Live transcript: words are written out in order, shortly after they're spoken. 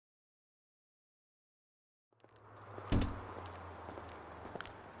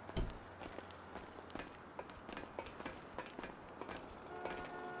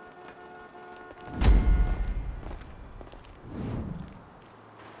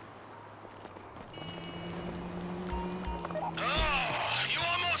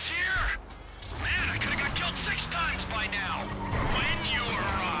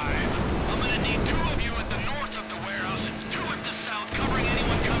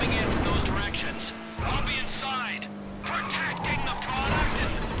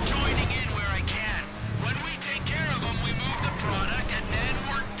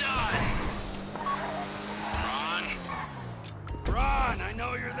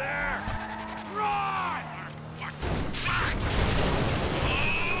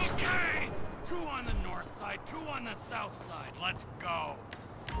the south side. Let's go.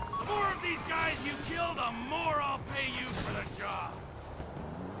 The more of these guys you kill, the more I'll pay you for the job.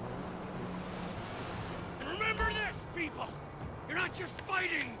 And remember this, people. You're not just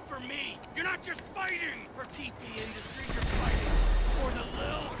fighting for me. You're not just fighting for TP Industries. You're fighting for the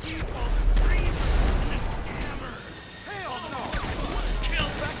little people, the dreamers, and the scammers. Hell no! Kill,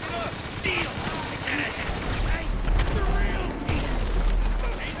 back it up, steal, get ahead, okay? The real people.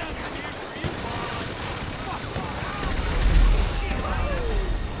 Ain't nothing here for you, boss. Fuck off.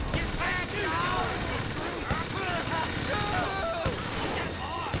 Get back now! Get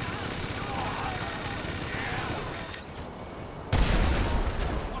lost!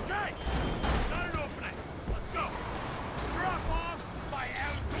 Okay, got an opening. Let's go. Drop off by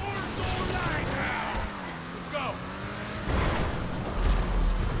outdoors all night now. Let's go.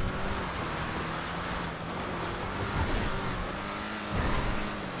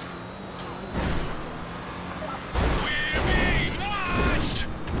 We're being watched!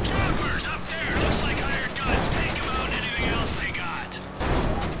 Choppers up there! Looks like hired guns. Take them out and anything else they got.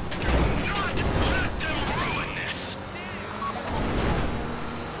 Do not let them ruin this!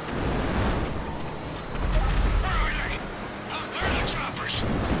 Where are they? Where are the choppers?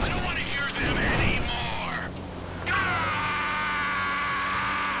 I don't want to hear them anymore! Ah!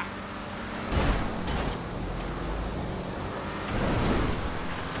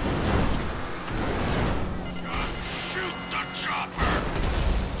 Shoot the chopper!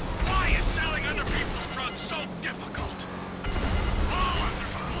 Why is selling under people's drugs so difficult? All of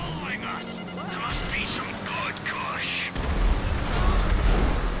them are following us! There must be some good kush!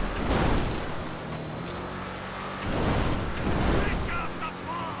 Pick up the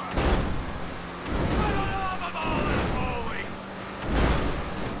bomber! Put it off of all that holy!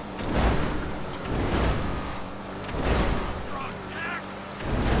 Protect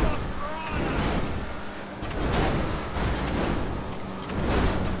the product!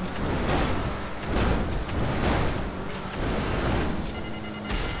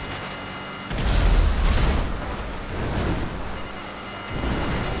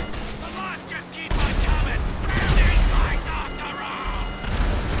 The loss just keeps on coming! Round these lights off the road!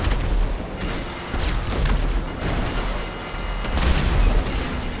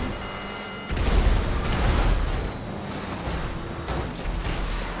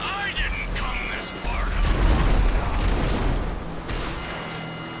 I didn't come this far to...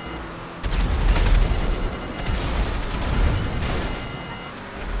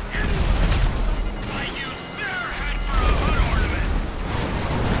 I used their head for a hood ornament!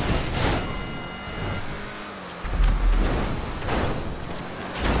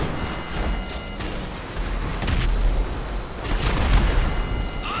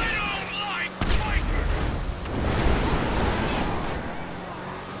 I don't like bikers!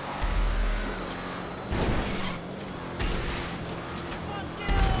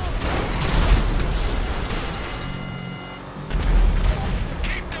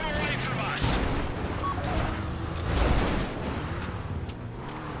 Keep them away from us!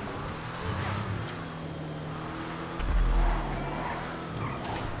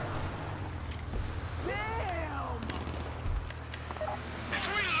 If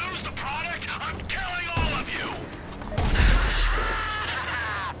we lose the product, I'm killing all of you!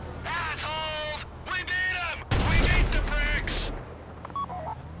 Assholes! We beat them! We beat the pricks!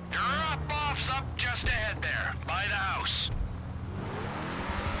 Drop-off's up just ahead there, by the house.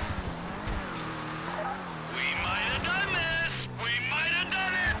 We might have done this! We might have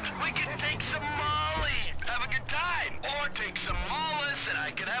done it! We could take some Molly, have a good time. Or take some Mollis and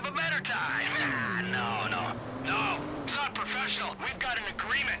I could have a better time. No. It's not professional. We've got an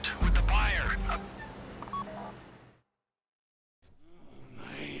agreement with the buyer.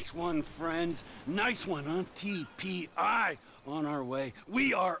 Nice one, friends. Nice one, huh? TPI. On our way.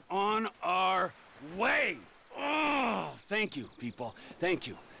 We are on our way. Oh, thank you, people. Thank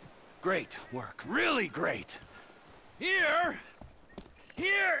you. Great work. Really great. Here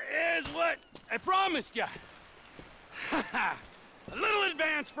is what I promised you. A little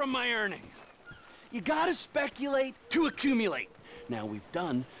advance from my earnings. You gotta speculate to accumulate. Now we've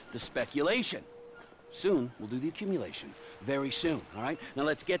done the speculation. Soon, we'll do the accumulation. Very soon, all right? Now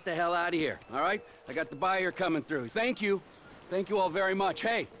let's get the hell out of here, all right? I got the buyer coming through. Thank you. Thank you all very much.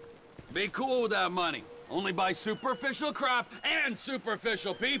 Hey, be cool with that money. Only buy superficial crap and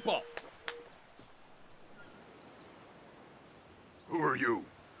superficial people. Who are you?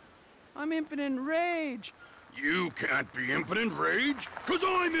 I'm impotent rage. You can't be impotent rage, 'cause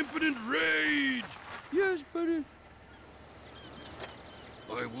I'm impotent rage! Yes, but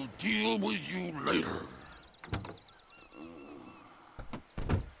I will deal with you later.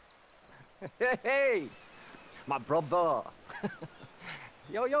 Hey! My brother.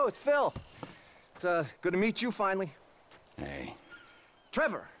 Yo, it's Phil. It's good to meet you finally. Hey.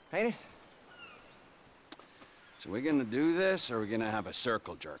 Trevor, ain't it? So we're gonna do this, or we're gonna have a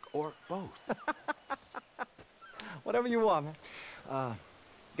circle jerk, or both? Whatever you want, man.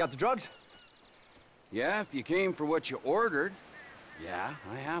 Got the drugs? Yeah, if you came for what you ordered. Yeah,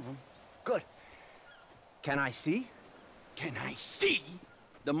 I have them. Good. Can I see? Can I see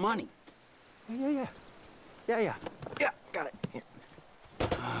the money? Yeah, got it. Here.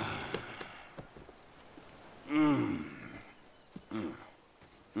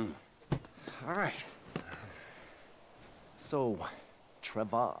 All right. So,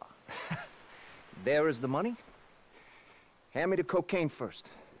 Trevor, there is the money. Hand me the cocaine first.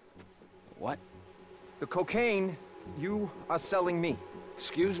 What? The cocaine you are selling me.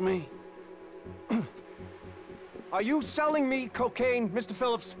 Excuse me? Are you selling me cocaine, Mr.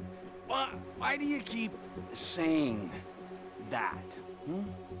 Phillips? Why do you keep saying that? Hmm?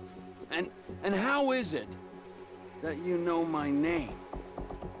 And how is it that you know my name?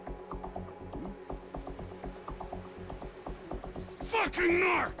 Fucking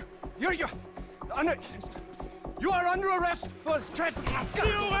narc! You are under arrest for trespassing.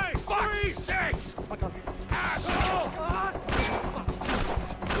 Get away! Fuck's sakes! Asshole!